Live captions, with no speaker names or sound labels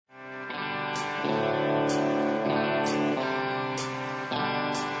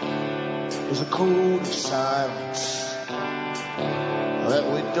There's a code of silence that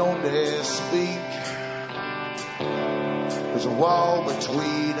we don't dare speak. There's a wall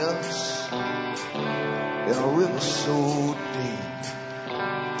between us and a river so deep.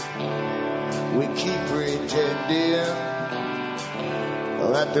 We keep pretending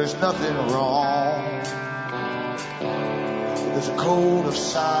that there's nothing wrong. There's a code of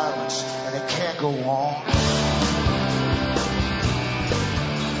silence and it can't go on.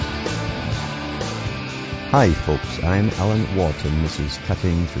 Hi folks, I'm Alan Watt and this is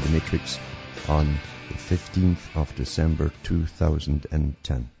Cutting Through the Matrix on the 15th of December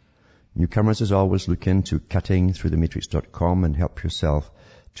 2010. Newcomers as always look into cuttingthroughthematrix.com and help yourself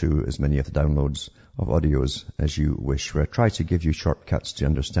to as many of the downloads of audios as you wish, where I try to give you shortcuts to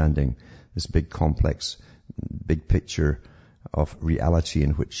understanding this big complex, big picture of reality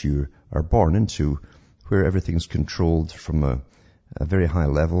in which you are born into, where everything's controlled from a very high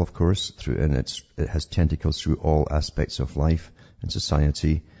level, of course, and it has tentacles through all aspects of life and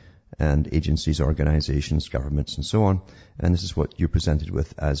society and agencies, organizations, governments, and so on. And this is what you're presented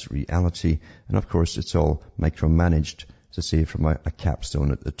with as reality. And of course, it's all micromanaged, to say, from a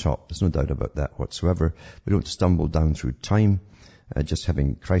capstone at the top. There's no doubt about that whatsoever. We don't stumble down through time, just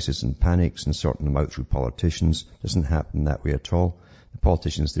having crises and panics and sorting them out through politicians. It doesn't happen that way at all. The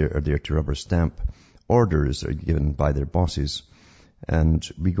politicians are there to rubber stamp orders that are given by their bosses. And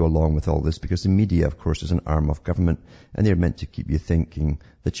we go along with all this because the media, of course, is an arm of government, and they're meant to keep you thinking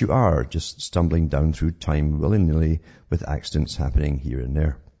that you are just stumbling down through time willy-nilly with accidents happening here and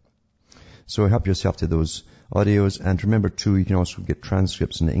there. So help yourself to those audios. And remember, too, you can also get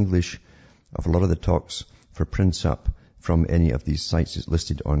transcripts in English of a lot of the talks for prints up from any of these sites. It's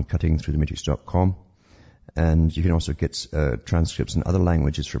listed on cuttingthroughthematrix.com. And you can also get transcripts in other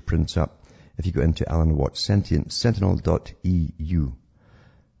languages for prints up if you go into Alan Watt Sentinel.eu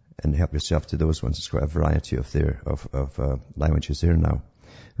and help yourself to those ones. It's got a variety of languages there now.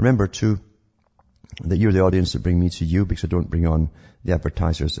 Remember too that you're the audience that bring me to you, because I don't bring on the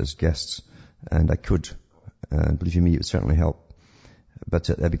advertisers as guests, and I could, and believe you me, it would certainly help. But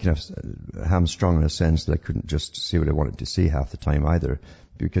I'd be kind of hamstrung in a sense that I couldn't just say what I wanted to say half the time either,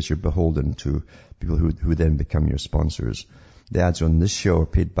 because you're beholden to people who then become your sponsors. The ads on this show are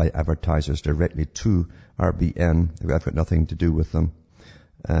paid by advertisers directly to RBN. I've got nothing to do with them.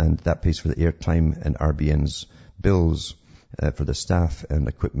 And that pays for the airtime and RBN's bills for the staff and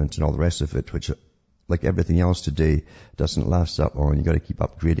equipment and all the rest of it, which, like everything else today, doesn't last that long. You've got to keep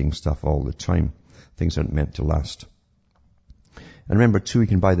upgrading stuff all the time. Things aren't meant to last. And remember, too, you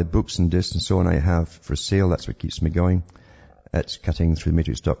can buy the books and discs and so on I have for sale. That's what keeps me going at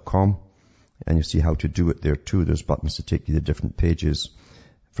cuttingthroughthematrix.com. And you see how to do it there too. There's buttons to take you to different pages.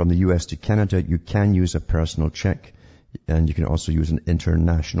 From the US to Canada, you can use a personal check, and you can also use an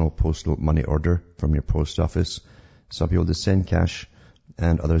international postal money order from your post office. Some people just send cash,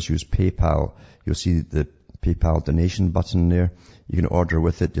 and others use PayPal. You'll see the PayPal donation button there. You can order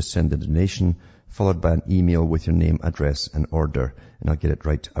with it, just send the donation, followed by an email with your name, address, and order, and I'll get it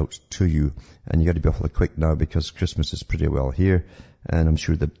right out to you. And you got to be awfully quick now because Christmas is pretty well here. And I'm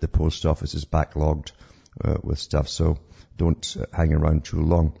sure that the post office is backlogged with stuff, so don't hang around too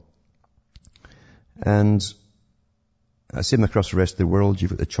long. And same across the rest of the world, you've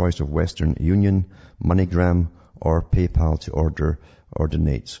got the choice of Western Union, MoneyGram, or PayPal to order or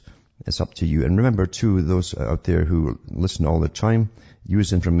donate. It's up to you. And remember, too, those out there who listen all the time,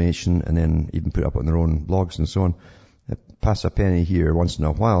 use information, and then even put it up on their own blogs and so on, pass a penny here once in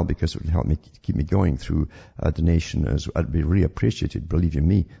a while, because it would help me keep me going through a donation. As I'd be really appreciated, believe you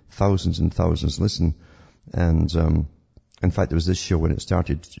me. Thousands and thousands listen. And in fact, there was this show when it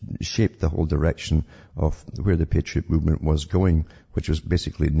started, shaped the whole direction of where the Patriot movement was going, which was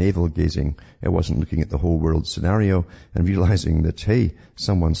basically navel gazing. It wasn't looking at the whole world scenario and realizing that, hey,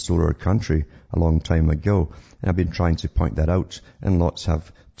 someone stole our country a long time ago. And I've been trying to point that out, and lots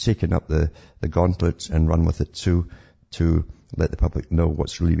have taken up the gauntlet and run with it too, to let the public know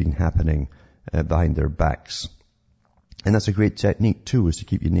what's really been happening behind their backs. And that's a great technique too, is to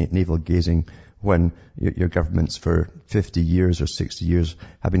keep you navel gazing when your governments for 50 years or 60 years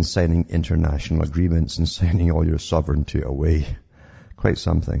have been signing international agreements and signing all your sovereignty away. Quite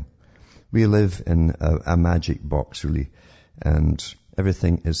something. We live in a magic box, really, and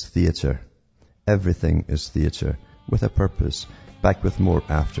everything is theatre. Everything is theatre with a purpose. Back with more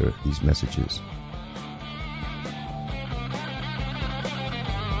after these messages.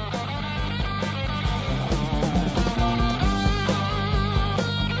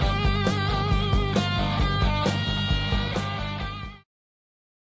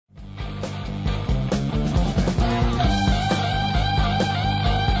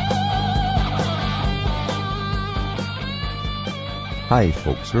 Hi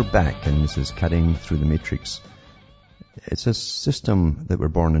folks, we're back and this is Cutting Through the Matrix. It's a system that we're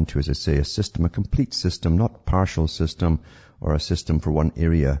born into, as I say, a system, a complete system, not partial system or a system for one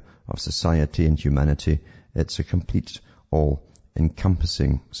area of society and humanity. It's a complete,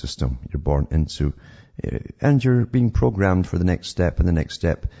 all-encompassing system you're born into. And you're being programmed for the next step and the next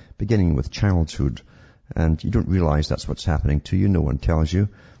step, beginning with childhood. And you don't realize that's what's happening to you. No one tells you.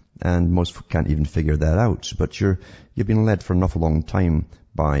 And most can't even figure that out. But you've been led for an awful long time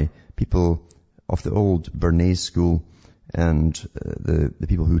by people of the old Bernays school and the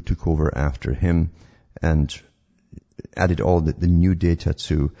people who took over after him and added all the new data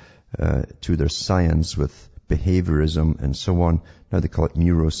to their science with behaviorism and so on. Now they call it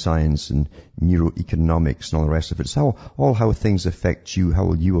neuroscience and neuroeconomics and all the rest of it. It's all how things affect you,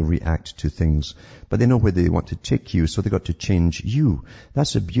 how you will react to things. But they know where they want to take you, so they've got to change you.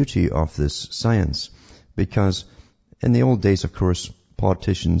 That's the beauty of this science. Because in the old days, of course,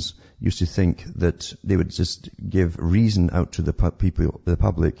 politicians used to think that they would just give reason out to the people, the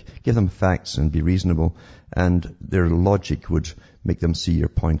public, give them facts and be reasonable, and their logic would make them see your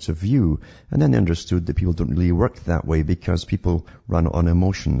point of view. And then they understood that people don't really work that way because people run on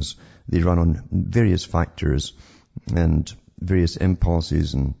emotions. They run on various factors and various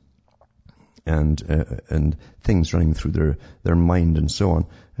impulses and things running through their mind and so on.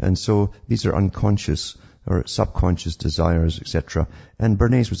 And so these are unconscious or subconscious desires, etc. And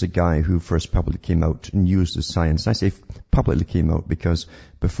Bernays was a guy who first publicly came out and used the science. I say publicly came out because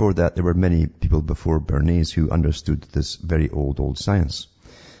before that there were many people before Bernays who understood this very old science.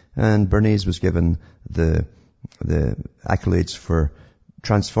 And Bernays was given the accolades for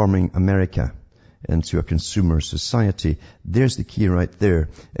transforming America into a consumer society. There's the key right there.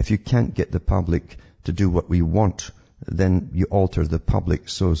 If you can't get the public to do what we want, then you alter the public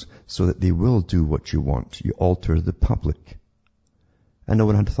so that they will do what you want. You alter the public. And no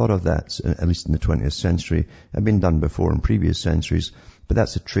one had thought of that, at least in the 20th century. It had been done before in previous centuries, but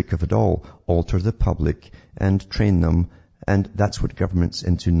that's the trick of it all. Alter the public and train them. And that's what government's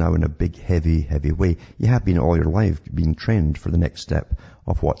into now in a big, heavy way. You have been all your life being trained for the next step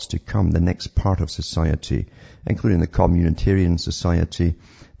of what's to come, the next part of society, including the communitarian society.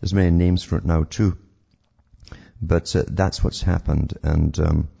 There's many names for it now too. But that's what's happened, and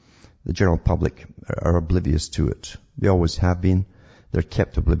the general public are oblivious to it. They always have been. They're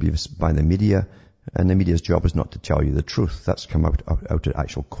kept oblivious by the media, and the media's job is not to tell you the truth. That's come out at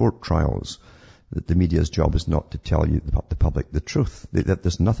actual court trials, that the media's job is not to tell you, the public, the truth. That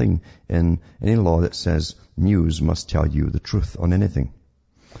there's nothing in any law that says news must tell you the truth on anything.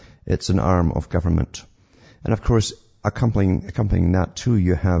 It's an arm of government. And of course, accompanying that too,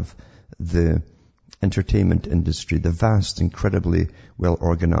 you have the entertainment industry, the vast, incredibly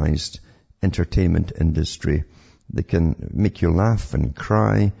well-organized entertainment industry that can make you laugh and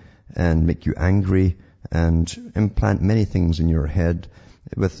cry and make you angry and implant many things in your head.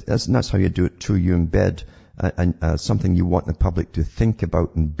 And that's how you do it too. You embed something you want the public to think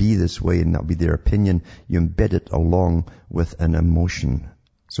about and be this way, and that'll be their opinion. You embed it along with an emotion.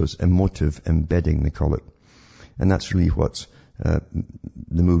 So it's emotive embedding, they call it. And that's really what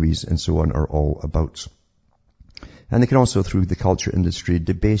the movies and so on are all about. And they can also, through the culture industry,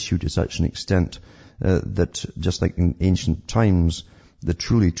 debase you to such an extent that just like in ancient times, the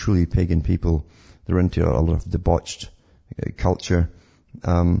truly pagan people, they're into a lot of debauched culture,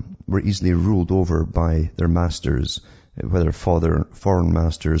 were easily ruled over by their masters, whether foreign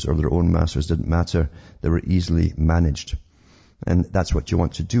masters or their own masters, didn't matter. They were easily managed. And that's what you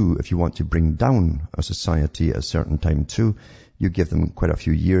want to do if you want to bring down a society at a certain time too. You give them quite a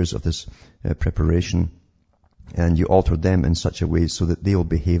few years of this preparation, and you alter them in such a way so that they will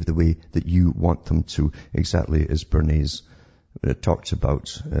behave the way that you want them to, exactly as Bernays talked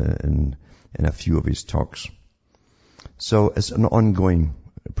about in a few of his talks. So it's an ongoing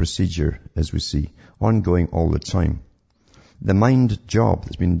procedure, as we see, ongoing all the time. The mind job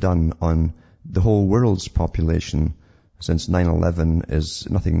that's been done on the whole world's population since 9/11 is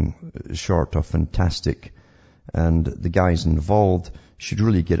nothing short of fantastic. And the guys involved should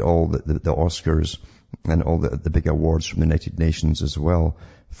really get all the Oscars and all the big awards from the United Nations as well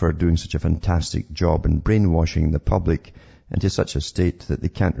for doing such a fantastic job in brainwashing the public into such a state that they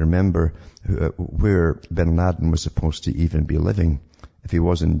can't remember where bin Laden was supposed to even be living, if he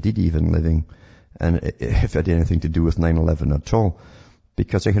was indeed even living, and if it had anything to do with 9/11 at all.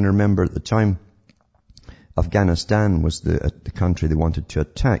 Because I can remember at the time, Afghanistan was the country they wanted to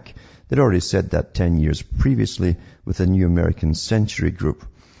attack. They'd already said that 10 years previously with the New American Century Group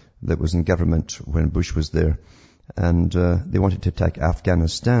that was in government when Bush was there. And they wanted to attack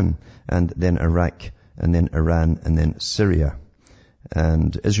Afghanistan and then Iraq and then Iran and then Syria.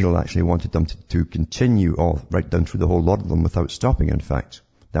 And Israel actually wanted them to continue all right down through the whole lot of them without stopping, in fact.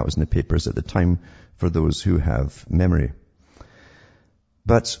 That was in the papers at the time for those who have memory.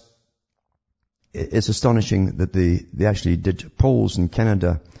 But it's astonishing that they actually did polls in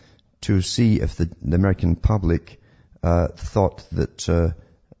Canada to see if the American public thought that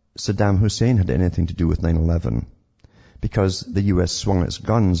Saddam Hussein had anything to do with 9/11. Because the U.S. swung its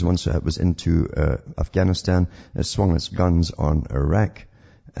guns once it was into Afghanistan, it swung its guns on Iraq.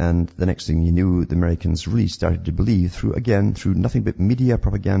 And the next thing you knew, the Americans really started to believe through nothing but media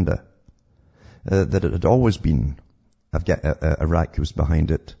propaganda, that it had always been Iraq who was behind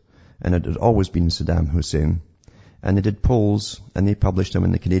it. And it had always been Saddam Hussein. And they did polls, and they published them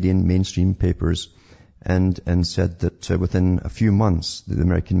in the Canadian mainstream papers, and said that within a few months, the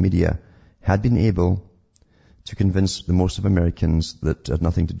American media had been able to convince the most of Americans that it had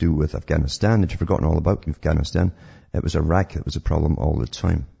nothing to do with Afghanistan. They'd forgotten all about Afghanistan. It was Iraq that was a problem all the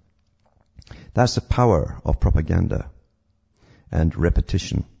time. That's the power of propaganda and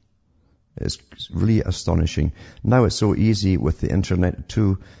repetition. It's really astonishing. Now it's so easy with the internet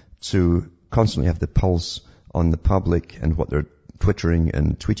to constantly have the pulse on the public and what they're twittering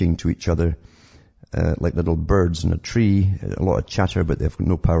and tweeting to each other, like little birds in a tree. A lot of chatter, but they have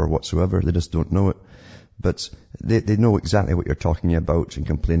no power whatsoever. They just don't know it. But they know exactly what you're talking about and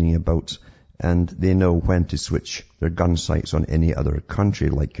complaining about, and they know when to switch their gun sights on any other country,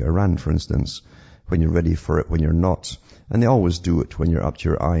 like Iran, for instance, when you're ready for it, when you're not. And they always do it when you're up to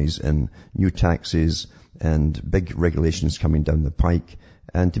your eyes in new taxes and big regulations coming down the pike.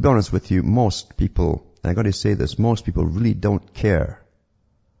 And to be honest with you, most people, and I got to say this, most people really don't care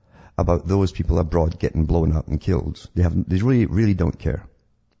about those people abroad getting blown up and killed. They really, really don't care.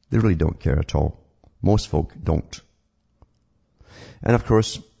 They really don't care at all. Most folk don't. And of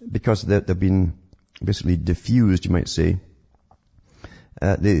course, because they've been basically diffused, you might say,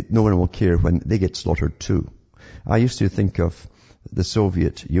 no one will care when they get slaughtered too. I used to think of the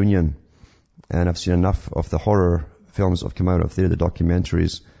Soviet Union, and I've seen enough of the horror films that have come out of there, the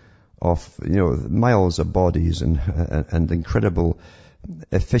documentaries of, miles of bodies and incredible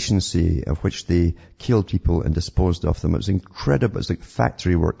efficiency of which they killed people and disposed of them. It was incredible. It was like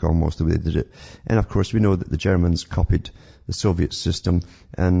factory work almost, the way they did it. And of course, we know that the Germans copied the Soviet system,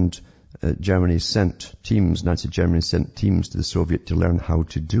 and Nazi Germany sent teams to the Soviet to learn how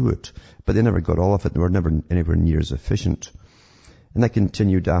to do it. But they never got all of it. They were never anywhere near as efficient. And that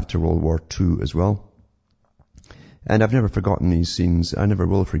continued after World War II as well. And I've never forgotten these scenes. I never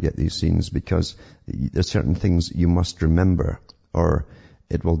will forget these scenes, because there's certain things you must remember, or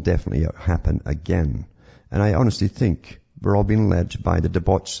it will definitely happen again. And I honestly think we're all being led by the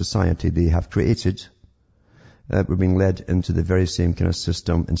debauched society they have created. We're being led into the very same kind of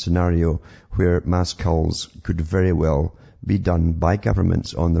system and scenario where mass culls could very well be done by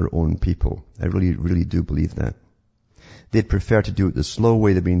governments on their own people. I really, really do believe that. They'd prefer to do it the slow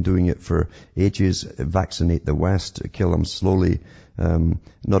way. They've been doing it for ages. Vaccinate the West, kill them slowly,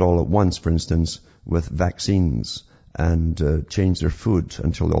 not all at once, for instance, with vaccines, and change their food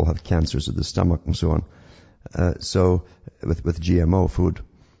until they all have cancers of the stomach and so on. So with GMO food.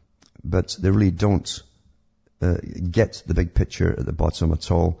 But they really don't get the big picture at the bottom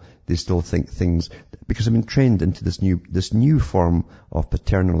at all. They still think things, because I've been trained into this new form of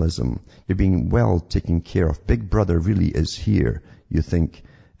paternalism. You're being well taken care of. Big brother really is here, you think,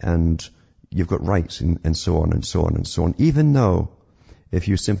 and you've got rights and so on and so on and so on. Even though if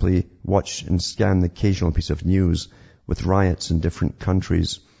you simply watch and scan the occasional piece of news with riots in different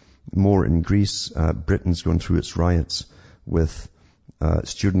countries, more in Greece, Britain's going through its riots with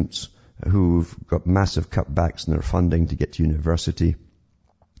students who've got massive cutbacks in their funding to get to university.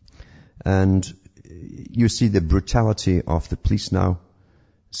 And you see the brutality of the police now.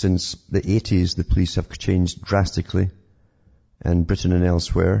 Since the 80s, the police have changed drastically, in Britain and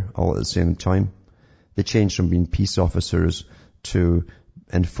elsewhere, all at the same time. They changed from being peace officers to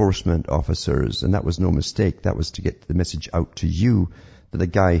enforcement officers, and that was no mistake. That was to get the message out to you that the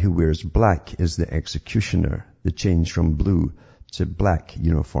guy who wears black is the executioner. The change from blue to black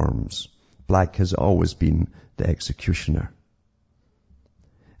uniforms. Black has always been the executioner.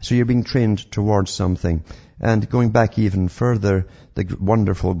 So you're being trained towards something. And going back even further, the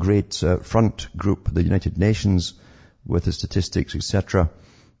wonderful, great front group, the United Nations, with the statistics, etc.,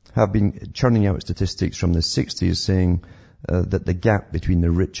 have been churning out statistics from the 60s saying that the gap between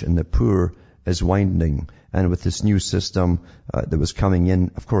the rich and the poor is widening. And with this new system that was coming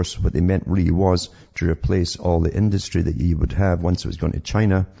in, of course, what they meant really was to replace all the industry that you would have once it was going to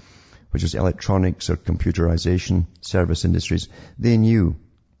China, which is electronics or computerization, service industries. They knew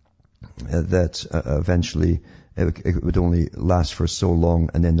that eventually it would only last for so long,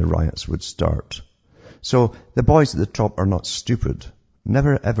 and then the riots would start. So the boys at the top are not stupid.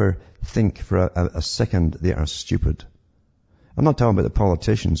 Never ever think for a second they are stupid. I'm not talking about the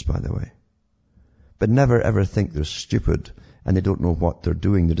politicians, by the way. But never ever think they're stupid and they don't know what they're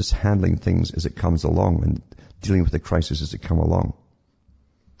doing. They're just handling things as it comes along and dealing with the crisis as it come along.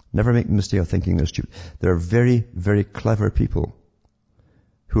 Never make the mistake of thinking they're stupid. They're very, very clever people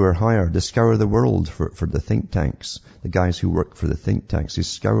who are hired. They scour the world for the think tanks. The guys who work for the think tanks, they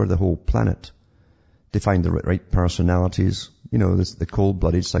scour the whole planet to find the right personalities. You know, the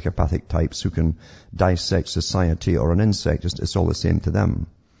cold-blooded psychopathic types who can dissect society or an insect. It's all the same to them.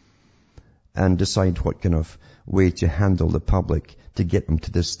 And decide what kind of way to handle the public to get them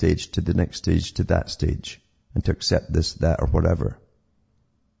to this stage, to the next stage, to that stage, and to accept this, that, or whatever.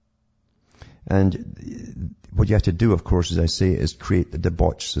 And what you have to do, of course, as I say, is create the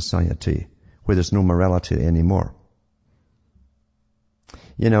debauched society where there's no morality anymore.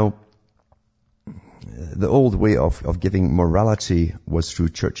 You know, the old way of giving morality was through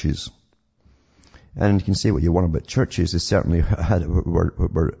churches. And you can say what you want about churches. They certainly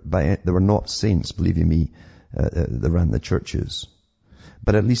they were not saints, believe you me, that ran the churches.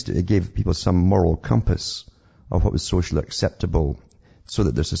 But at least it gave people some moral compass of what was socially acceptable so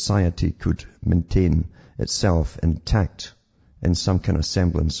that their society could maintain itself intact in some kind of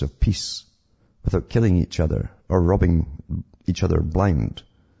semblance of peace without killing each other or robbing each other blind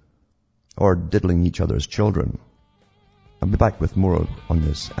or diddling each other's children. I'll be back with more on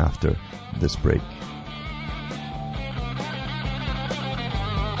this after this break.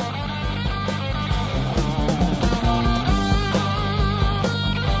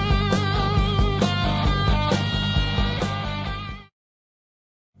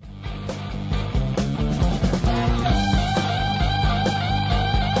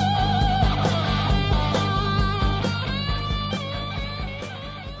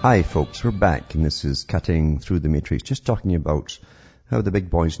 Hi folks, we're back and this is Cutting Through the Matrix, just talking about how the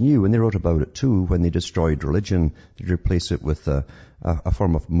big boys knew, and they wrote about it too when they destroyed religion to replace it with a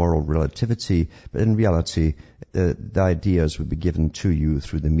form of moral relativity. But in reality, the ideas would be given to you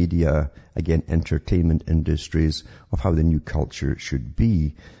through the media, again, entertainment industries, of how the new culture should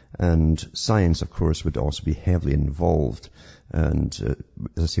be. And science, of course, would also be heavily involved. And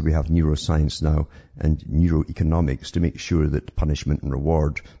as I say, we have neuroscience now and neuroeconomics to make sure that punishment and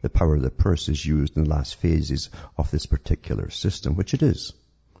reward, the power of the purse, is used in the last phases of this particular system, which it is.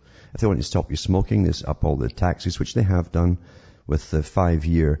 If they want to stop you smoking, they up all the taxes, which they have done with the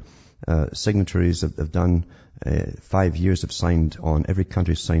 5-year signatories have done. 5 years have signed on, every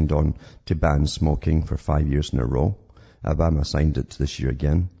country signed on to ban smoking for 5 years in a row. Obama signed it this year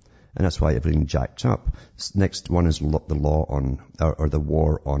again. And that's why everything jacked up. Next one is the law on, or the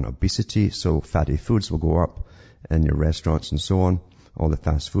war on obesity. So fatty foods will go up in your restaurants and so on, all the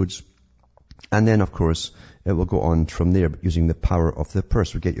fast foods. And then, of course, it will go on from there using the power of the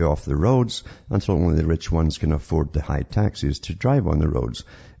purse. We'll get you off the roads until only the rich ones can afford the high taxes to drive on the roads.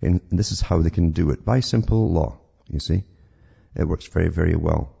 And this is how they can do it, by simple law, you see. It works very, very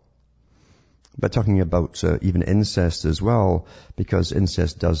well. But talking about even incest as well, because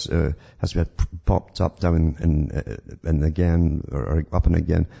incest has been popped up down and again, or up and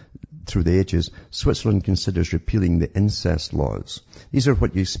again through the ages. Switzerland considers repealing the incest laws. These are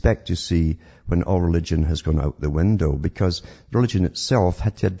what you expect to see when all religion has gone out the window, because religion itself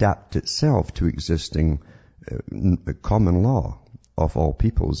had to adapt itself to existing common law of all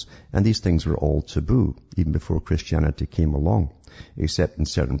peoples, and these things were all taboo even before Christianity came along, except in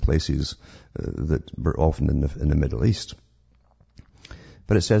certain places that were often in the Middle East.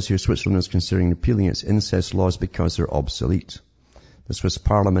 But it says here Switzerland is considering repealing its incest laws because they're obsolete. The Swiss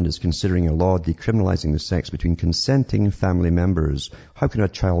Parliament is considering a law decriminalizing the sex between consenting family members. How can a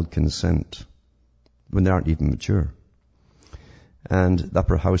child consent when they aren't even mature? And the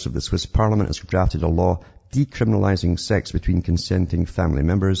upper house of the Swiss Parliament has drafted a law decriminalizing sex between consenting family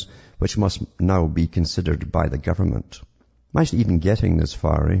members, which must now be considered by the government. Imagine even getting this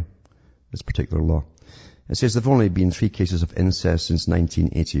far, this particular law. It says there have only been 3 cases of incest since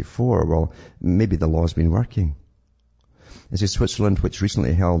 1984. Well, maybe the law's been working. It says Switzerland, which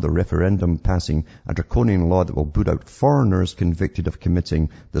recently held a referendum passing a draconian law that will boot out foreigners convicted of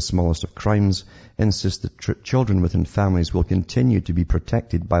committing the smallest of crimes, insists that children within families will continue to be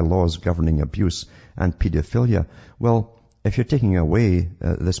protected by laws governing abuse and pedophilia. Well, if you're taking away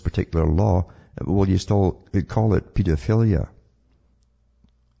this particular law, will you still call it pedophilia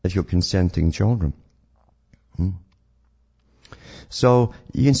if you're consenting children? So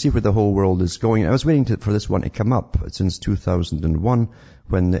you can see where the whole world is going. I was waiting for this one to come up since 2001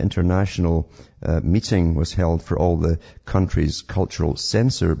 when the international meeting was held for all the countries' cultural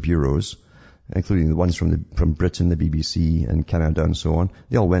censor bureaus, including the ones from Britain, the BBC and Canada and so on.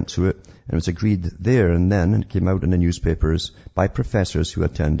 They all went to it, and it was agreed there and then, and it came out in the newspapers by professors who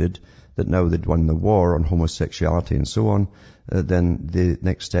attended, that now they'd won the war on homosexuality and so on, then the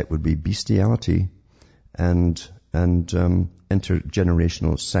next step would be bestiality and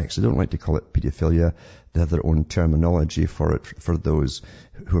intergenerational sex. They don't like to call it pedophilia. They have their own terminology for it, for those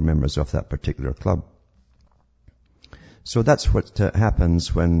who are members of that particular club. So that's what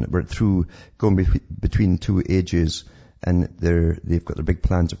happens when we're through going between two ages, and they've got their big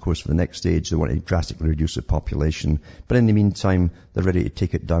plans, of course, for the next stage. They want to drastically reduce the population. But in the meantime, they're ready to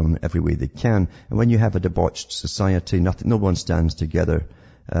take it down every way they can. And when you have a debauched society, no one stands together,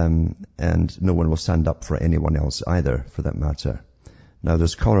 and no one will stand up for anyone else either, for that matter. Now,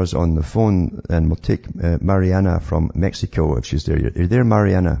 there's callers on the phone, and we'll take Mariana from Mexico, if she's there. Are you there,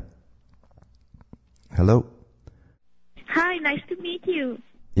 Mariana? Hello? Hi, nice to meet you.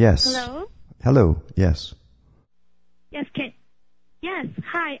 Yes. Hello? Hello, yes. Yes, yes,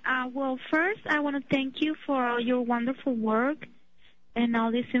 hi. Well, first, I want to thank you for all your wonderful work and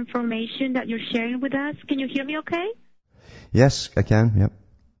all this information that you're sharing with us. Can you hear me okay? Yes, I can, yep.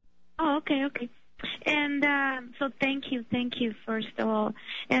 Oh, okay. And so thank you, first of all.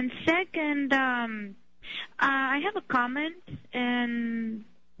 And second, I have a comment, and,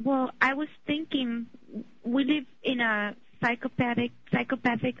 well, I was thinking we live in a psychopathic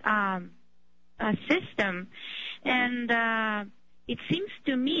system, and it seems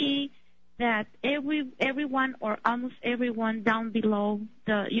to me that everyone or almost everyone down below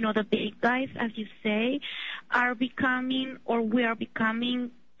the big guys, as you say, are becoming, or we are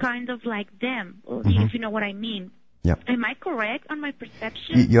becoming, kind of like them, if you know what I mean. Yeah. Am I correct on my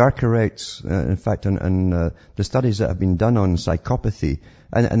perception? You are correct. In fact, on the studies that have been done on psychopathy,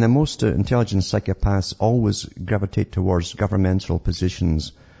 and the most intelligent psychopaths always gravitate towards governmental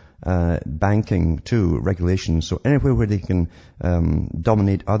positions, banking too, regulation. So anywhere where they can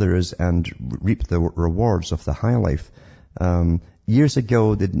dominate others and reap the rewards of the high life. Years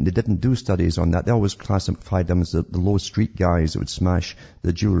ago, they didn't do studies on that. They always classified them as the low street guys that would smash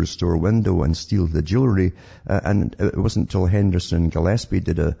the jewelry store window and steal the jewelry. And it wasn't until Henderson and Gillespie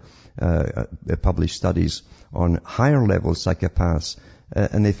did published studies on higher level psychopaths,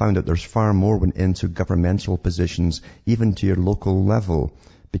 and they found that there's far more went into governmental positions, even to your local level,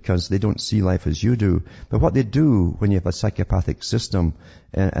 because they don't see life as you do. But what they do when you have a psychopathic system,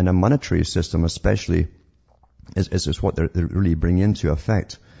 and a monetary system especially, is what they really bring into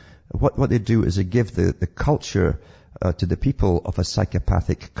effect. What they do is they give the culture to the people of a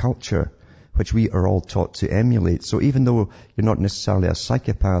psychopathic culture, which we are all taught to emulate. So even though you're not necessarily a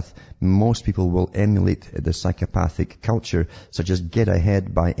psychopath, most people will emulate the psychopathic culture, such as get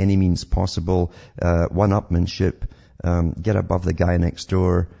ahead by any means possible, one-upmanship, get above the guy next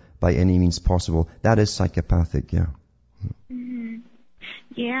door by any means possible. That is psychopathic, yeah. Mm-hmm.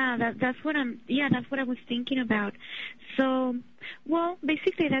 Yeah, that's what I was thinking about. So, well,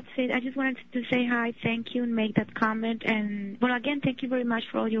 basically that's it. I just wanted to say hi, thank you, and make that comment. And, well, again, thank you very much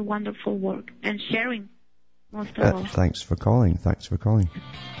for all your wonderful work and sharing, most of all. Thanks for calling.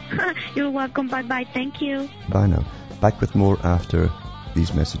 You're welcome. Bye-bye. Thank you. Bye now. Back with more after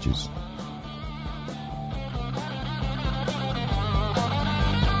these messages.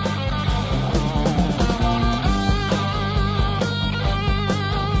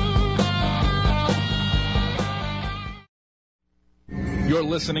 You're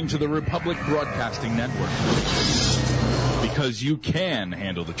listening to the Republic Broadcasting Network, because you can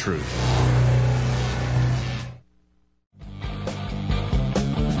handle the truth.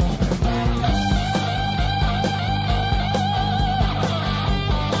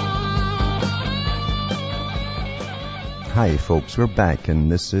 Hi folks, we're back, and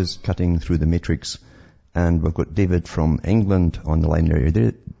this is Cutting Through the Matrix, and we've got David from England on the line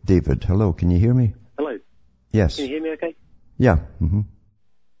there. David, hello, can you hear me? Hello. Yes. Can you hear me okay? Yeah. Mm-hmm.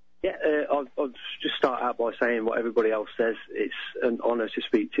 Yeah, I'll just start out by saying what everybody else says. It's an honour to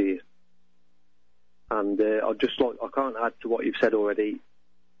speak to you. And I can't add to what you've said already.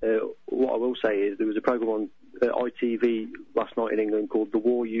 What I will say is there was a programme on ITV last night in England called The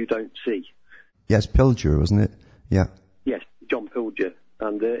War You Don't See. Yes, Pilger, wasn't it? Yeah. Yes, John Pilger.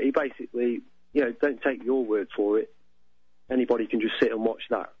 And he basically, don't take your word for it. Anybody can just sit and watch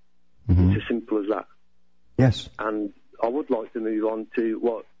that. Mm-hmm. It's as simple as that. Yes. And I would like to move on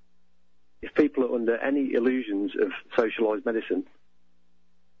to if people are under any illusions of socialised medicine,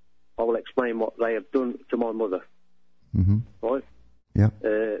 I will explain what they have done to my mother. right? Yeah.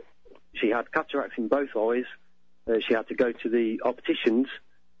 She had cataracts in both eyes. She had to go to the opticians,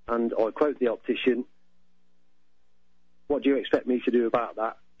 and I quote the optician, "What do you expect me to do about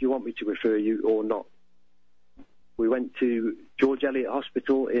that? Do you want me to refer you or not?" We went to George Eliot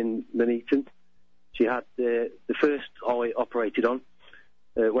Hospital in Nuneaton. She had the first eye operated on.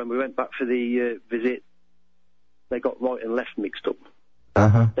 When we went back for the visit, they got right and left mixed up.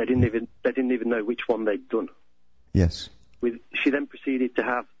 They didn't even know which one they'd done. Yes. She then proceeded to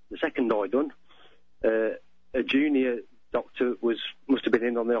have the second eye done. A junior doctor must have been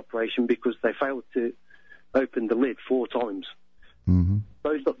in on the operation because they failed to open the lid 4 times.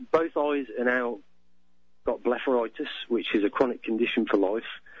 Both eyes are now got blepharitis, which is a chronic condition for life.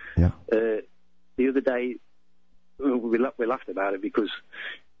 Yeah. The other day, we laughed about it because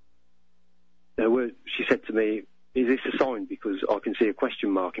she said to me, "Is this a sign? Because I can see a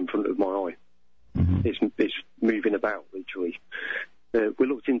question mark in front of my eye. It's moving about, literally." We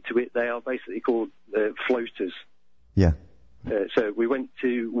looked into it. They are basically called floaters. Yeah. So we went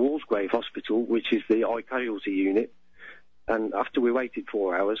to Walsgrave Hospital, which is the eye casualty unit, and after we waited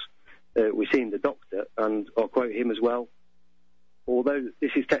 4 hours, we seen the doctor, and I'll quote him as well. "Although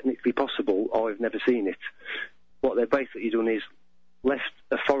this is technically possible, I've never seen it. What they've basically done is left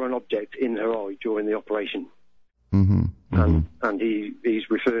a foreign object in her eye during the operation." And he's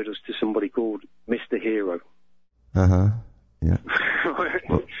referred us to somebody called Mr. Hero. Yeah.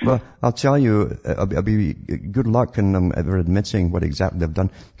 Well, I'll tell you, I'll be good luck in ever admitting what exactly they've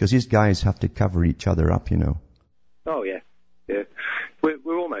done, because these guys have to cover each other up, you know. Oh, yeah.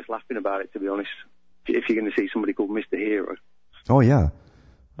 We're almost laughing about it, to be honest, if you're going to see somebody called Mr. Hero. Oh, yeah.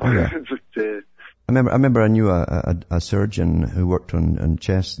 But, I remember I knew a surgeon who worked on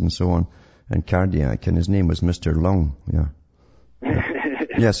chest and so on, and cardiac, and his name was Mr. Lung, yeah.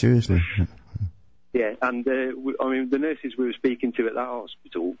 Yeah, seriously. Yeah, and the nurses we were speaking to at that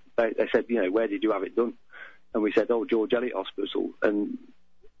hospital, they said, "Where did you have it done?" And we said, "Oh, George Eliot Hospital," and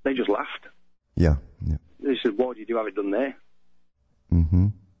they just laughed. Yeah. They said, "Why did you have it done there?"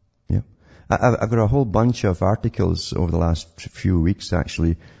 Yeah. I've got a whole bunch of articles over the last few weeks,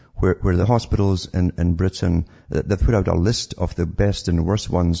 actually, where the hospitals in Britain, they've put out a list of the best and worst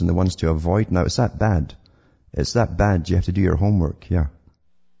ones and the ones to avoid. Now, it's that bad. It's that bad. You have to do your homework, yeah.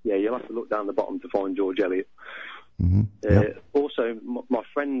 Yeah, you'll have to look down the bottom to find George Eliot. Also, my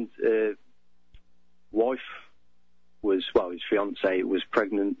friend's wife his fiancée was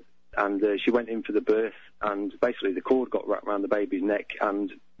pregnant, and she went in for the birth, and basically the cord got wrapped around the baby's neck,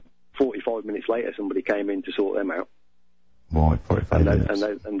 and 45 minutes later somebody came in to sort them out. Boy, 45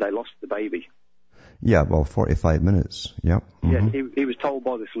 minutes. And they lost the baby. Yeah, well, 45 minutes, yeah. Yeah, he was told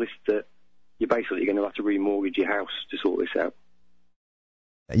by the solicitor, "You're basically going to have to remortgage your house to sort this out."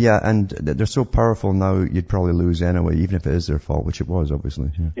 Yeah, and they're so powerful now, you'd probably lose anyway, even if it is their fault, which it was,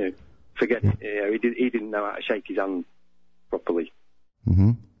 obviously. Yeah. Forget it. He didn't know how to shake his hand properly.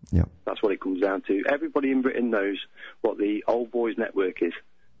 Yeah. That's what it comes down to. Everybody in Britain knows what the Old Boys Network is.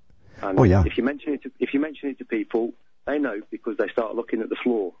 And if you mention it to people, they know because they start looking at the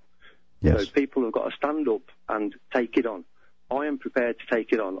floor. Yes. So people have got to stand up and take it on. I am prepared to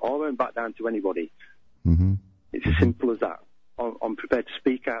take it on. I won't back down to anybody. It's as simple as that. I'm prepared to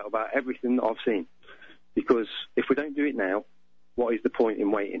speak out about everything that I've seen. Because if we don't do it now, what is the point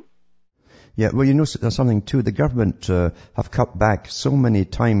in waiting? Yeah, well, there's something too. The government have cut back so many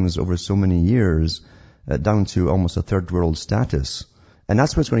times over so many years down to almost a third world status. And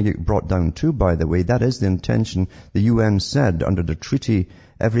that's what it's going to get brought down to, by the way. That is the intention. The UN said under the treaty,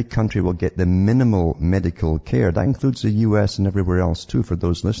 every country will get the minimal medical care. That includes the US and everywhere else too, for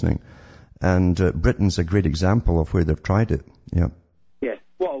those listening. And Britain's a great example of where they've tried it. Yeah. Yeah.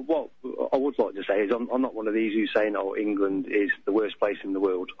 What I would like to say is I'm not one of these who's saying, "Oh, England is the worst place in the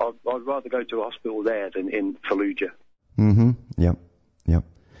world." I'd rather go to a hospital there than in Fallujah. Yeah.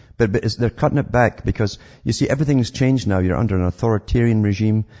 But they're cutting it back because, you see, everything's changed now. You're under an authoritarian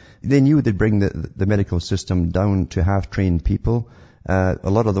regime. They knew they'd bring the medical system down to have trained people. A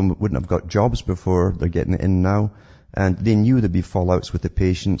lot of them wouldn't have got jobs before. They're getting it in now. And they knew there'd be fallouts with the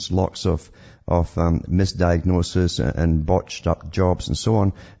patients, lots of misdiagnosis and botched up jobs and so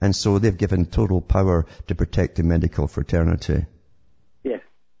on. And so they've given total power to protect the medical fraternity. Yeah.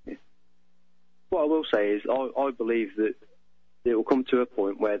 What I will say is I believe that it will come to a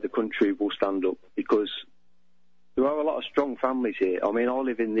point where the country will stand up, because there are a lot of strong families here. I mean, I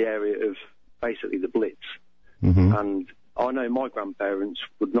live in the area of basically the Blitz, and I know my grandparents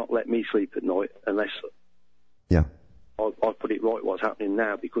would not let me sleep at night unless I put it right what's happening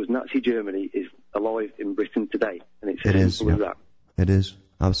now, because Nazi Germany is alive in Britain today, and it's as simple as that. It is,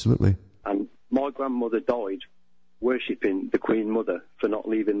 absolutely. And my grandmother died worshipping the Queen Mother for not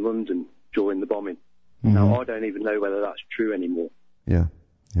leaving London during the bombing. Mm-hmm. Now, I don't even know whether that's true anymore. Yeah,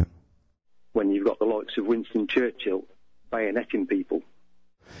 yeah. When you've got the likes of Winston Churchill bayoneting people.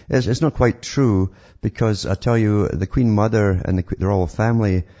 It's not quite true, because I tell you, the Queen Mother and the royal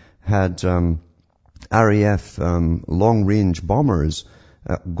family had RAF long-range bombers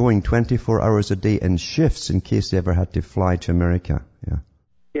going 24 hours a day in shifts in case they ever had to fly to America. Yeah.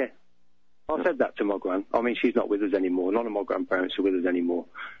 Yeah. I said that to my gran. I mean, she's not with us anymore. None of my grandparents are with us anymore.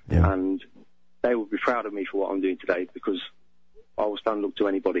 Yeah. And they will be proud of me for what I'm doing today, because I will stand up to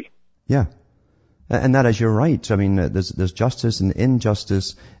anybody. Yeah. And that is your right. I mean, there's justice and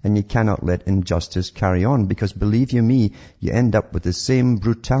injustice, and you cannot let injustice carry on, because believe you me, you end up with the same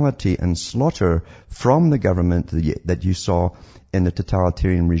brutality and slaughter from the government that you saw in the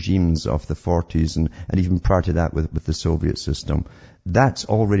totalitarian regimes of the 40s and even prior to that with the Soviet system. That's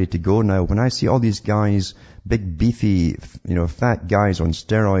all ready to go now. When I see all these guys, big beefy, fat guys on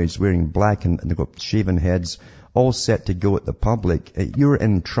steroids wearing black and they've got shaven heads, all set to go at the public, you're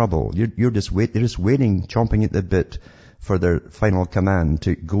in trouble. You're just waiting, chomping at the bit for their final command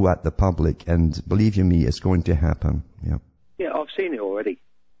to go at the public. And believe you me, it's going to happen. Yeah. Yeah, I've seen it already.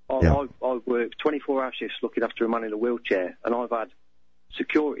 I've worked 24-hour shifts looking after a man in a wheelchair, and I've had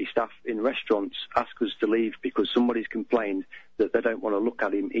security staff in restaurants ask us to leave because somebody's complained that they don't want to look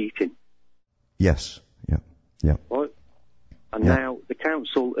at him eating. Yes. Yeah. Yeah. Right? And now the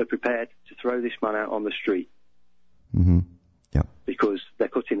council are prepared to throw this man out on the street. Mm-hmm. Yeah. Because they're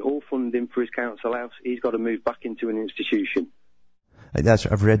cutting all funding for his council house. He's got to move back into an institution.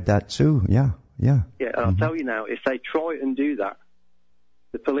 I've read that too. Yeah. Yeah. Yeah, and I'll tell you now, if they try and do that,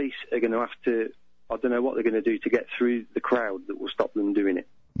 the police are going to have to, I don't know what they're going to do to get through the crowd that will stop them doing it.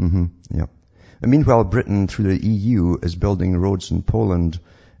 Mm-hmm. Yeah. And meanwhile, Britain, through the EU, is building roads in Poland,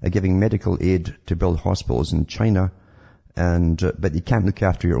 giving medical aid to build hospitals in China, but you can't look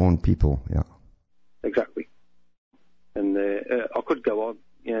after your own people. Yeah. Exactly. And I could go on.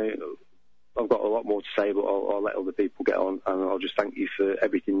 I've got a lot more to say, but I'll let other people get on, and I'll just thank you for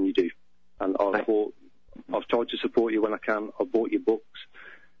everything you do. And I've tried to support you when I can. I've bought your books.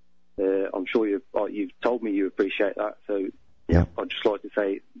 I'm sure you've told me you appreciate that. So yeah, I'd just like to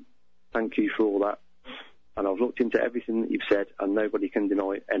say thank you for all that. And I've looked into everything that you've said, and nobody can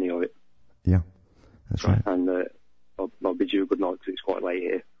deny any of it. Yeah, that's right. And I'll bid you a good night because it's quite late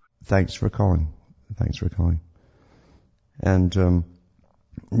here. Thanks for calling. And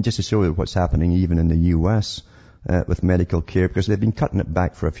just to show you what's happening even in the US with medical care, because they've been cutting it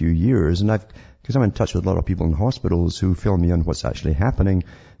back for a few years, and because I'm in touch with a lot of people in hospitals who fill me on what's actually happening.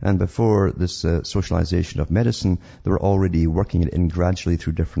 And before this socialization of medicine, they were already working it in gradually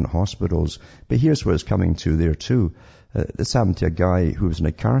through different hospitals. But here's where it's coming to there too. This happened to a guy who was in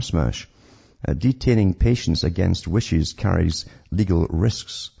a car smash. Detaining patients against wishes carries legal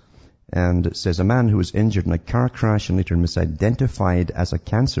risks. And it says a man who was injured in a car crash and later misidentified as a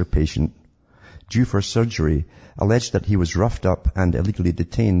cancer patient due for surgery alleged that he was roughed up and illegally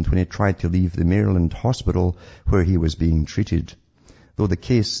detained when he tried to leave the Maryland hospital where he was being treated. Though the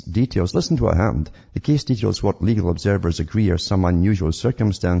case details, listen to what happened, the case details what legal observers agree are some unusual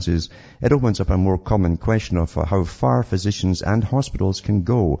circumstances, it opens up a more common question of how far physicians and hospitals can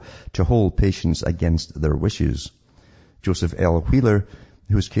go to hold patients against their wishes. Joseph L. Wheeler,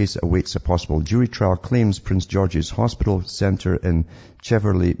 whose case awaits a possible jury trial, claims Prince George's Hospital Center in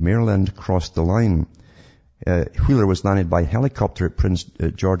Cheverly, Maryland, crossed the line. Wheeler was landed by helicopter at Prince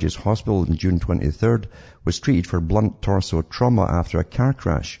George's Hospital on June 23rd, was treated for blunt torso trauma after a car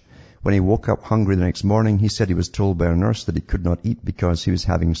crash. When he woke up hungry the next morning, he said he was told by a nurse that he could not eat because he was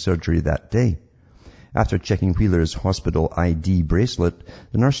having surgery that day. After checking Wheeler's hospital ID bracelet,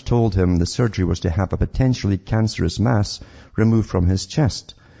 the nurse told him the surgery was to have a potentially cancerous mass removed from his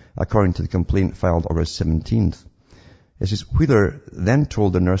chest, according to the complaint filed August 17th. It says Wheeler then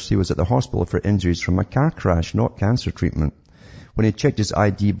told the nurse he was at the hospital for injuries from a car crash, not cancer treatment. When he checked his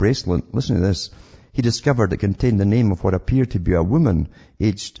ID bracelet, listen to this, he discovered it contained the name of what appeared to be a woman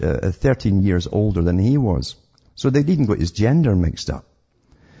aged 13 years older than he was. So they'd even got his gender mixed up.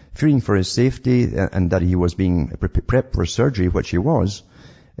 Fearing for his safety and that he was being prepped for surgery, which he was,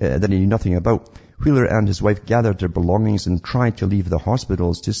 that he knew nothing about, Wheeler and his wife gathered their belongings and tried to leave the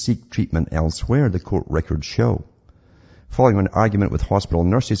hospitals to seek treatment elsewhere, the court records show. Following an argument with hospital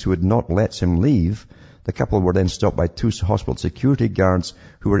nurses who would not let him leave, the couple were then stopped by two hospital security guards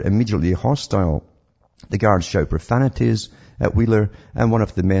who were immediately hostile. The guards shout profanities at Wheeler, and one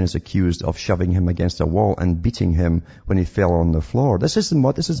of the men is accused of shoving him against a wall and beating him when he fell on the floor. This is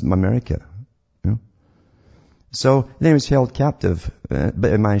America. You know? So then he was held captive,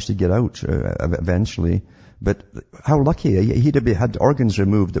 but he managed to get out eventually. But how lucky. He'd have had organs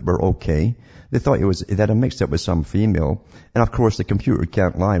removed that were okay. They thought they had a mixed up with some female. And of course the computer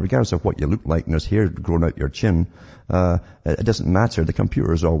can't lie, regardless of what you look like and there's hair growing out your chin. It doesn't matter. The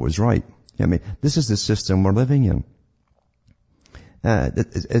computer is always right. I mean, this is the system we're living in.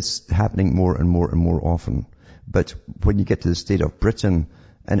 It's happening more and more and more often. But when you get to the state of Britain,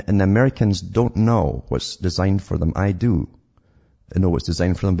 and Americans don't know what's designed for them. I do. I know what's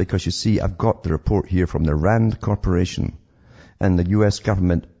designed for them because you see, I've got the report here from the Rand Corporation. And the U.S.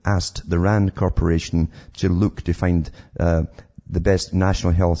 government asked the Rand Corporation to look to find the best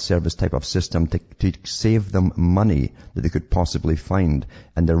National Health Service type of system to save them money that they could possibly find.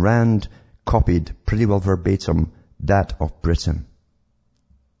 And the Rand copied pretty well verbatim that of Britain.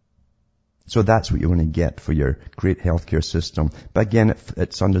 So that's what you want to get for your great healthcare system. But again,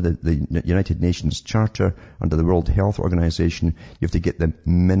 it's under the United Nations Charter, under the World Health Organization. You have to get the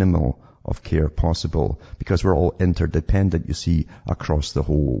minimal of care possible because we're all interdependent, you see, across the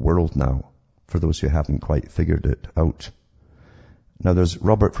whole world now, for those who haven't quite figured it out. Now there's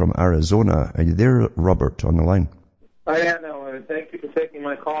Robert from Arizona. Are you there, Robert, on the line? I am, Alan, and thank you for taking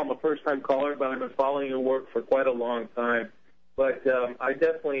my call. I'm a first-time caller, but I've been following your work for quite a long time. But I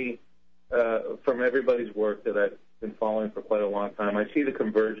definitely... from everybody's work that I've been following for quite a long time, I see the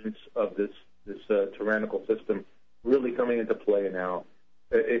convergence of this tyrannical system really coming into play now.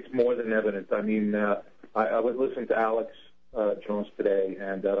 It's more than evident. I mean, I was listening to Alex Jones today,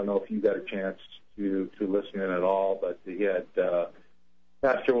 and I don't know if you got a chance to listen in at all, but he had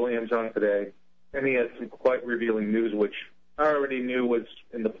Pastor Williams on today, and he had some quite revealing news, which I already knew was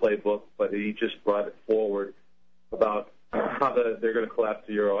in the playbook, but he just brought it forward about how they're going to collapse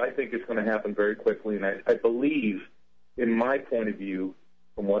the euro. I think it's going to happen very quickly, and I believe, in my point of view,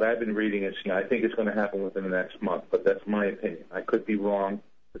 from what I've been reading, I think it's going to happen within the next month, but that's my opinion. I could be wrong,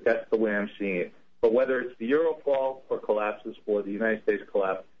 but that's the way I'm seeing it. But whether it's the euro fall or collapses or the United States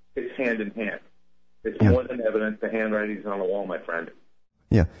collapse, it's hand in hand. It's more than evident. The handwriting's on the wall, my friend.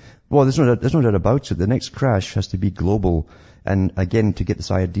 Yeah. Well, there's no doubt about it. The next crash has to be global. And again, to get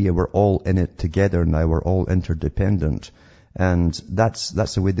this idea, we're all in it together now. We're all interdependent. And that's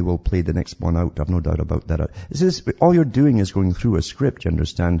the way they will play the next one out. I've no doubt about that. All you're doing is going through a script, you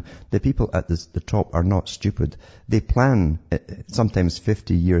understand? The people at the top are not stupid. They plan sometimes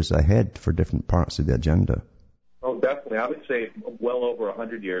 50 years ahead for different parts of the agenda. Oh, definitely. I would say well over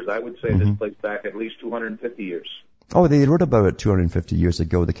 100 years. I would say this plays back at least 250 years. Oh, they wrote about it 250 years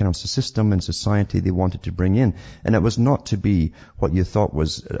ago, the kind of system and society they wanted to bring in. And it was not to be what you thought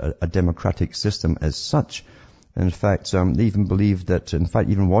was a democratic system as such. In fact, they even believed that, in fact,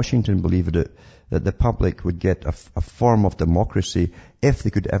 even Washington believed it, that the public would get a form of democracy if they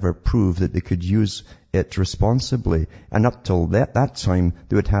could ever prove that they could use it responsibly. And up till that time,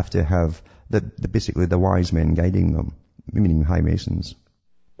 they would have to have basically the wise men guiding them, meaning high masons.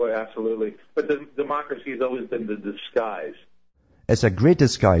 Well, absolutely. But the democracy has always been the disguise. It's a great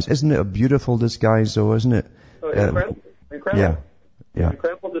disguise. Isn't it a beautiful disguise, though, isn't it? Incredible. Yeah.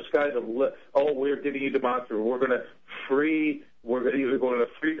 Incredible disguise of, we're giving you democracy. You're going to free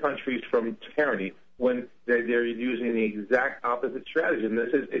countries from tyranny when they're using the exact opposite strategy. And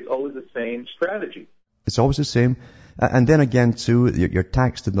it's always the same strategy. It's always the same. And then again, too, you're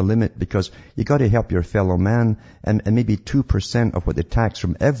taxed to the limit because you got to help your fellow man, and maybe 2% of what they tax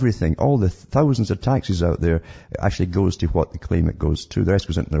from everything, all the thousands of taxes out there, actually goes to what they claim it goes to. The rest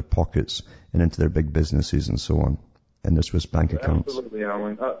goes into their pockets and into their big businesses and so on, and their Swiss bank accounts. Absolutely,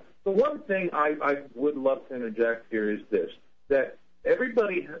 Alan. The one thing I would love to interject here is this, that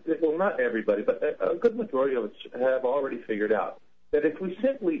everybody, well, not everybody, but a good majority of us have already figured out that if we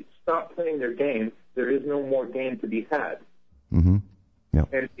simply stop playing their game, there is no more game to be had. Mm-hmm. Yeah.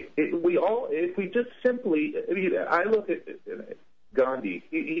 And if we just simply, I look at Gandhi.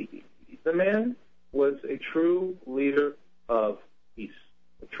 The man was a true leader of peace.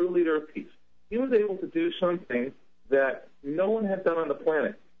 A true leader of peace. He was able to do something that no one had done on the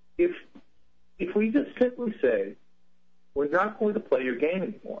planet. If we just simply say, we're not going to play your game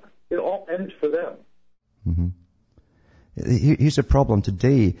anymore, it all ends for them. Mm-hmm. Here's the problem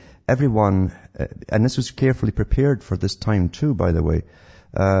today. Everyone, and this was carefully prepared for this time too, by the way,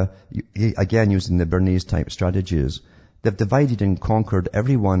 again using the Bernays type strategies, they've divided and conquered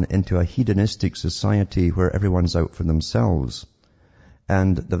everyone into a hedonistic society where everyone's out for themselves.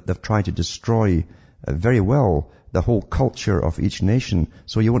 And they've tried to destroy very well the whole culture of each nation,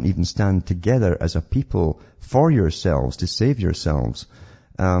 so you won't even stand together as a people for yourselves, to save yourselves.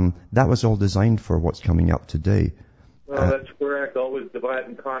 That was all designed for what's coming up today. Well, that's correct. All always divide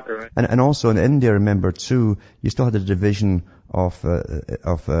and conquer. And also in India, remember too, you still had a division of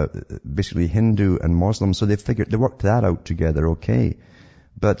basically Hindu and Muslim, so they worked that out together, okay.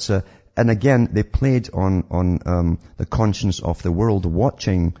 But and again, they played on the conscience of the world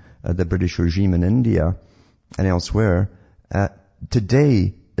watching the British regime in India and elsewhere.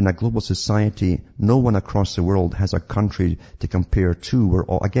 Today, in a global society, no one across the world has a country to compare to. We're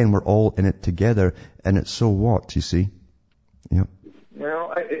all in it together, and it's so what, you see? Yeah.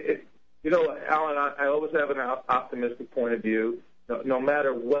 Well, Alan, I always have an optimistic point of view. No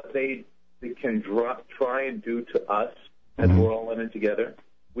matter what they can try and do to us as we're all in it together,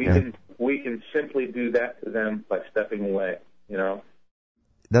 we can simply do that to them by stepping away.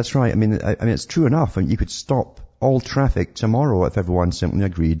 That's right. I mean, it's true enough. And you could stop all traffic tomorrow if everyone simply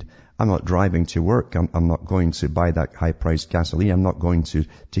agreed, I'm not driving to work. I'm not going to buy that high-priced gasoline. I'm not going to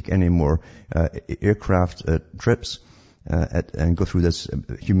take any more aircraft trips and go through this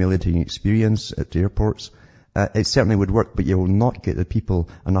humiliating experience at the airports. It certainly would work, but you will not get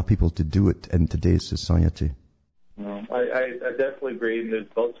enough people to do it in today's society. No, I definitely agree. There's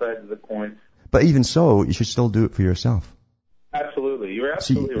both sides of the coin. But even so, you should still do it for yourself. Absolutely. You're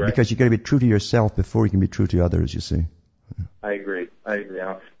absolutely right. Because you've got to be true to yourself before you can be true to others, you see. I agree.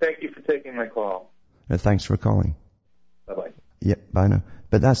 Alan. Thank you for taking my call. Thanks for calling. Bye-bye. Yeah, bye now.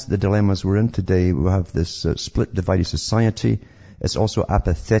 But that's the dilemmas we're in today. We have this split, divided society. It's also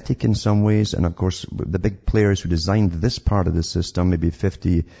apathetic in some ways. And of course, the big players who designed this part of the system maybe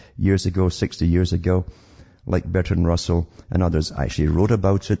 50 years ago, 60 years ago, like Bertrand Russell and others, actually wrote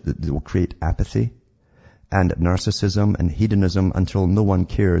about it, that will create apathy and narcissism and hedonism until no one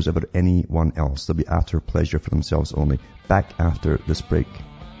cares about anyone else. They'll be after pleasure for themselves only. Back after this break.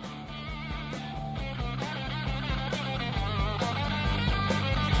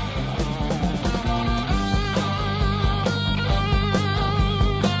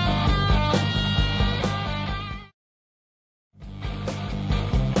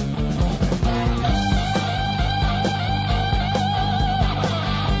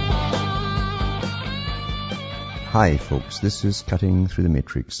 Hi folks, this is Cutting Through the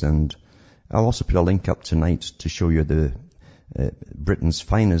Matrix, and I'll also put a link up tonight to show you the Britain's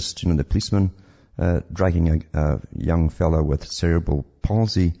finest, the policeman dragging a young fella with cerebral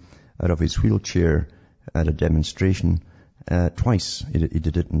palsy out of his wheelchair at a demonstration. Twice he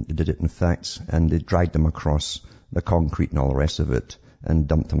did it in fact, and they dragged him across the concrete and all the rest of it and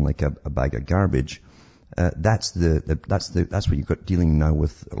dumped him like a bag of garbage. That's what you've got dealing now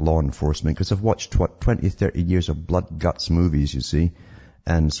with law enforcement, because I've watched 20, 30 years of blood guts movies, you see,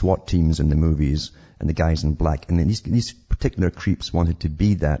 and SWAT teams in the movies, and the guys in black, and then these particular creeps wanted to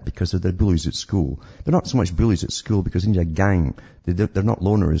be that because of their bullies at school. They're not so much bullies at school because they need a gang. They're not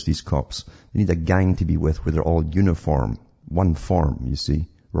loners, these cops. They need a gang to be with where they're all uniform, one form, you see.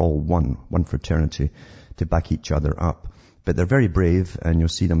 We're all one fraternity to back each other up. But they're very brave, and you'll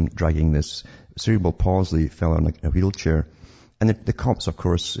see them dragging this cerebral palsy fellow in a wheelchair. And the cops, of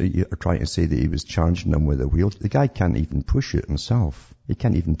course, are trying to say that he was charging them with a wheel. The guy can't even push it himself. He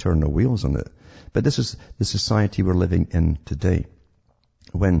can't even turn the wheels on it. But this is the society we're living in today,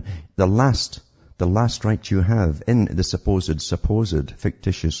 when the last right you have in the supposed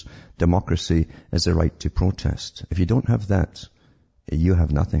fictitious democracy is the right to protest. If you don't have that, you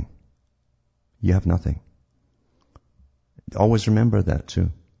have nothing. You have nothing. Always remember that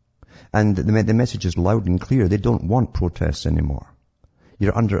too. And the message is loud and clear. They don't want protests anymore.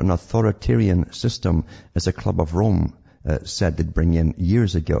 You're under an authoritarian system, as the Club of Rome said they'd bring in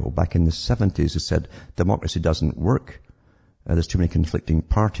years ago. Back in the 70s, they said democracy doesn't work. There's too many conflicting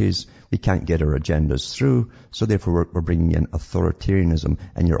parties. We can't get our agendas through. So therefore, we're bringing in authoritarianism.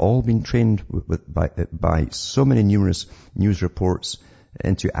 And you're all being trained by so many numerous news reports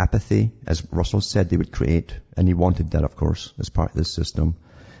into apathy, as Russell said they would create, and he wanted that, of course, as part of this system,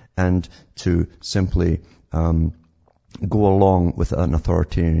 and to simply go along with an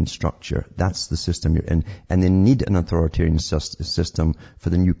authoritarian structure. That's the system you're in, and they need an authoritarian system for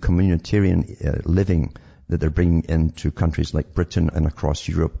the new communitarian living that they're bringing into countries like Britain and across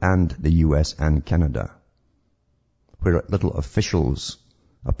Europe and the US and Canada, where little officials,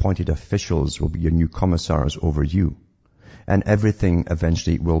 appointed officials, will be your new commissars over you. And everything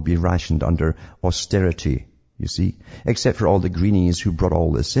eventually will be rationed under austerity, you see, except for all the greenies who brought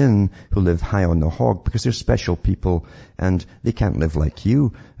all this in, who live high on the hog, because they're special people and they can't live like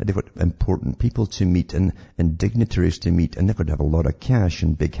you. They've got important people to meet and dignitaries to meet, and they've got to have a lot of cash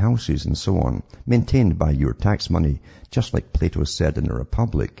and big houses and so on, maintained by your tax money. Just like Plato said in the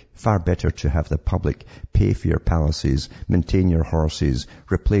Republic, far better to have the public pay for your palaces, maintain your horses,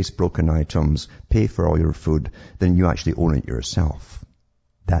 replace broken items, pay for all your food, than you actually own it yourself.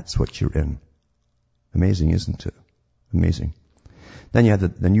 That's what you're in. Amazing, isn't it? Amazing. Then you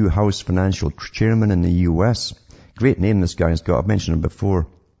have the new House Financial Chairman in the U.S. Great name this guy's got. I've mentioned him before.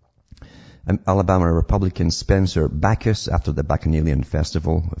 Alabama Republican Spencer Backus, after the Bacchanalian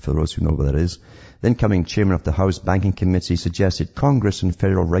Festival, for those who know what that is. The incoming chairman of the House Banking Committee suggested Congress and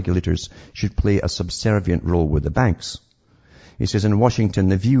federal regulators should play a subservient role with the banks. He says, in Washington,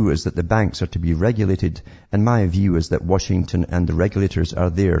 the view is that the banks are to be regulated, and my view is that Washington and the regulators are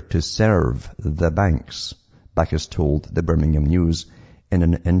there to serve the banks, Backus told the Birmingham News in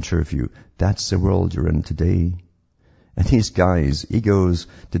an interview. That's the world you're in today. And these guys' egos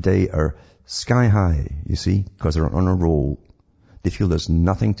today are sky high, you see, because they're on a roll. They feel there's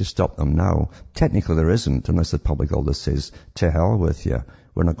nothing to stop them now. Technically there isn't, unless the public all just says, to hell with you,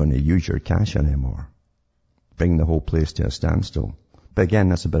 we're not going to use your cash anymore. Bring the whole place to a standstill. But again,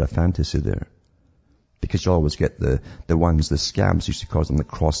 that's a bit of fantasy there. Because you always get the scabs used to cause them to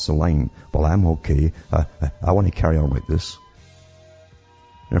cross the line. Well, I'm okay. I want to carry on like this.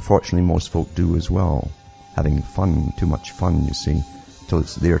 And unfortunately, most folk do as well. Having fun, too much fun, you see, till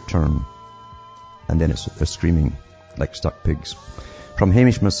it's their turn. And then they're screaming like stuck pigs. From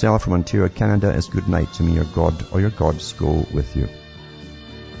Hamish Marcel from Ontario, Canada, it's good night to me, your God or your gods go with you.